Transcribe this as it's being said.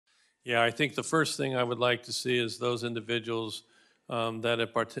Yeah, I think the first thing I would like to see is those individuals that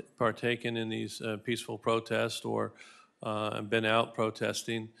have partaken in these peaceful protests or been out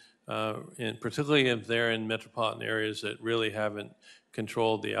protesting, and particularly if they're in metropolitan areas that really haven't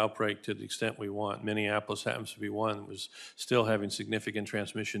controlled the outbreak to the extent we want. Minneapolis happens to be one, was still having significant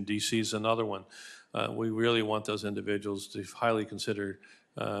transmission. DC is another one. We really want those individuals to highly consider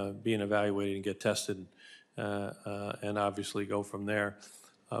being evaluated and get tested and obviously go from there.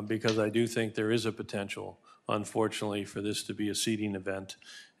 Because I do think there is a potential, unfortunately, for this to be a seeding event.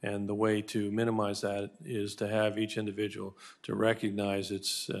 And the way to minimize that is to have each individual to recognize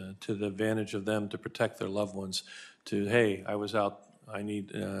it's to the advantage of them to protect their loved ones, to, hey, I was out, I need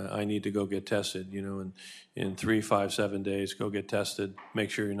to go get tested, you know, and in 3, 5, 7 days, go get tested, make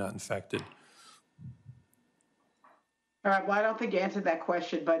sure you're not infected. All right, well, I don't think you answered that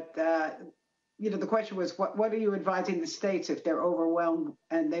question, but you know, the question was, what are you advising the states if they're overwhelmed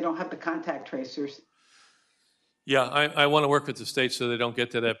and they don't have the contact tracers? Yeah, I want to work with the states so they don't get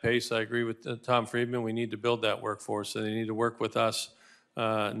to that pace. I agree with Tom Friedman. We need to build that workforce, and they need to work with us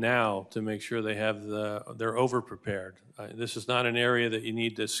now to make sure they have they're over-prepared. This is not an area that you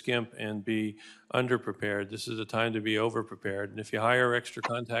need to skimp and be under-prepared. This is a time to be over-prepared. And if you hire extra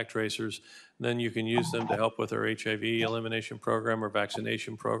contact tracers, then you can use them to help with our HIV elimination program or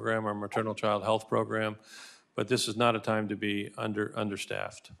vaccination program or maternal child health program. But this is not a time to be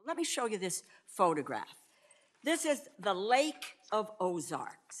understaffed. Let me show you this photograph. This is the Lake of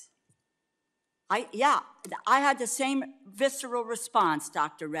Ozarks. I had the same visceral response,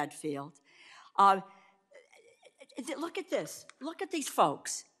 Dr. Redfield. Look at this. Look at these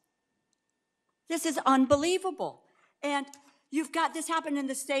folks. This is unbelievable. And you've got this happen in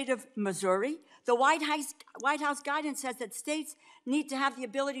the state of Missouri. The White House guidance says that states need to have the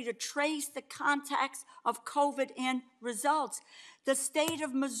ability to trace the contacts of COVID and results. The state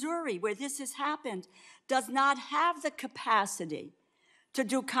of Missouri, where this has happened, does not have the capacity to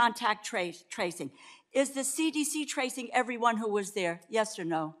do contact tracing. Is the CDC tracing everyone who was there? Yes or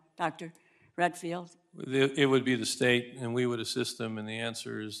no, Dr. Redfield? It would be the state, and we would assist them, and the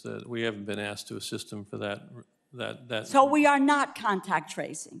answer is that we haven't been asked to assist them for that. So we are not contact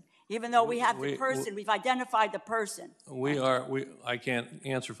tracing, even though we have the person, we've identified the person. I can't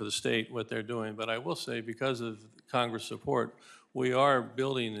answer for the state what they're doing, but I will say because of Congress support, we are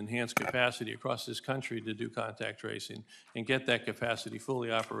building enhanced capacity across this country to do contact tracing and get that capacity fully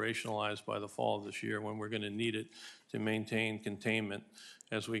operationalized by the fall of this year when we're going to need it to maintain containment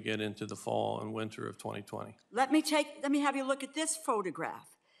as we get into the fall and winter of 2020. Let me have you look at this photograph.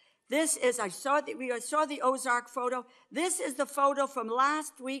 This is, we saw the Ozark photo. This is the photo from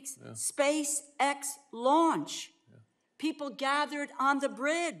last week's SpaceX launch. Yeah. People gathered on the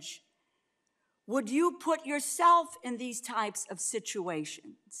bridge. Would you put yourself in these types of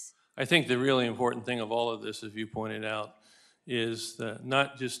situations? I think the really important thing of all of this, as you pointed out, is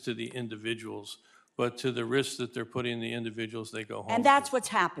not just to the individuals, but to the risks that they're putting the individuals they go home And that's what's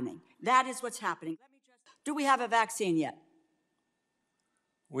happening. That is what's happening. Do we have a vaccine yet?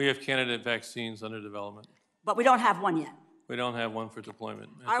 We have candidate vaccines under development. But we don't have one yet. We don't have one for deployment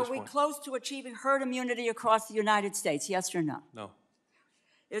at Are this we point. close to achieving herd immunity across the United States, yes or no? No.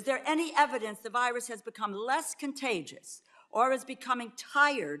 Is there any evidence the virus has become less contagious or is becoming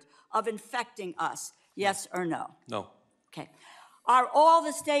tired of infecting us, yes or no? No. Okay. Are all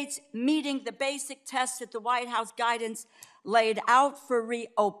the states meeting the basic tests that the White House guidance laid out for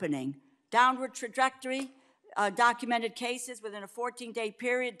reopening? Downward trajectory, documented cases within a 14-day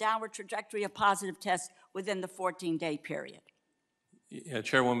period, downward trajectory of positive tests within the 14-day period. Yeah,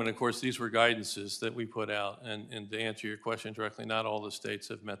 Chairwoman, of course, these were guidances that we put out, and to answer your question directly, not all the states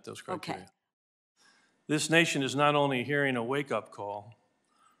have met those criteria. Okay. This nation is not only hearing a wake-up call,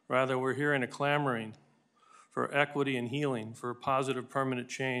 rather we're hearing a clamoring for equity and healing, for positive permanent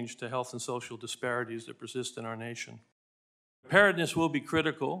change to health and social disparities that persist in our nation. Preparedness will be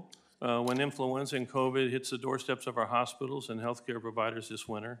critical when influenza and COVID hits the doorsteps of our hospitals and healthcare providers this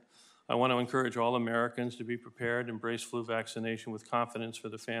winter. I want to encourage all Americans to be prepared, embrace flu vaccination with confidence for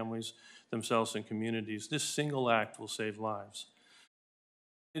the families, themselves, and communities. This single act will save lives.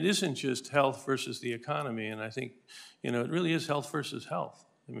 It isn't just health versus the economy, and I think, it really is health versus health.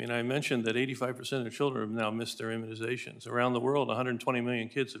 I mean, I mentioned that 85% of children have now missed their immunizations. Around the world, 120 million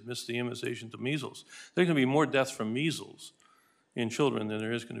kids have missed the immunization to measles. There's going to be more deaths from measles in children than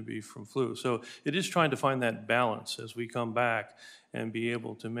there is going to be from flu. So it is trying to find that balance as we come back and be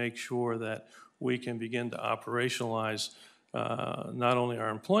able to make sure that we can begin to operationalize not only our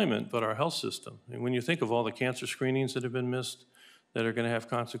employment, but our health system. And when you think of all the cancer screenings that have been missed that are going to have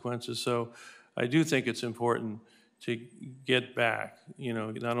consequences. So I do think it's important to get back, you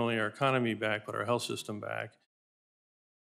know, not only our economy back, but our health system back.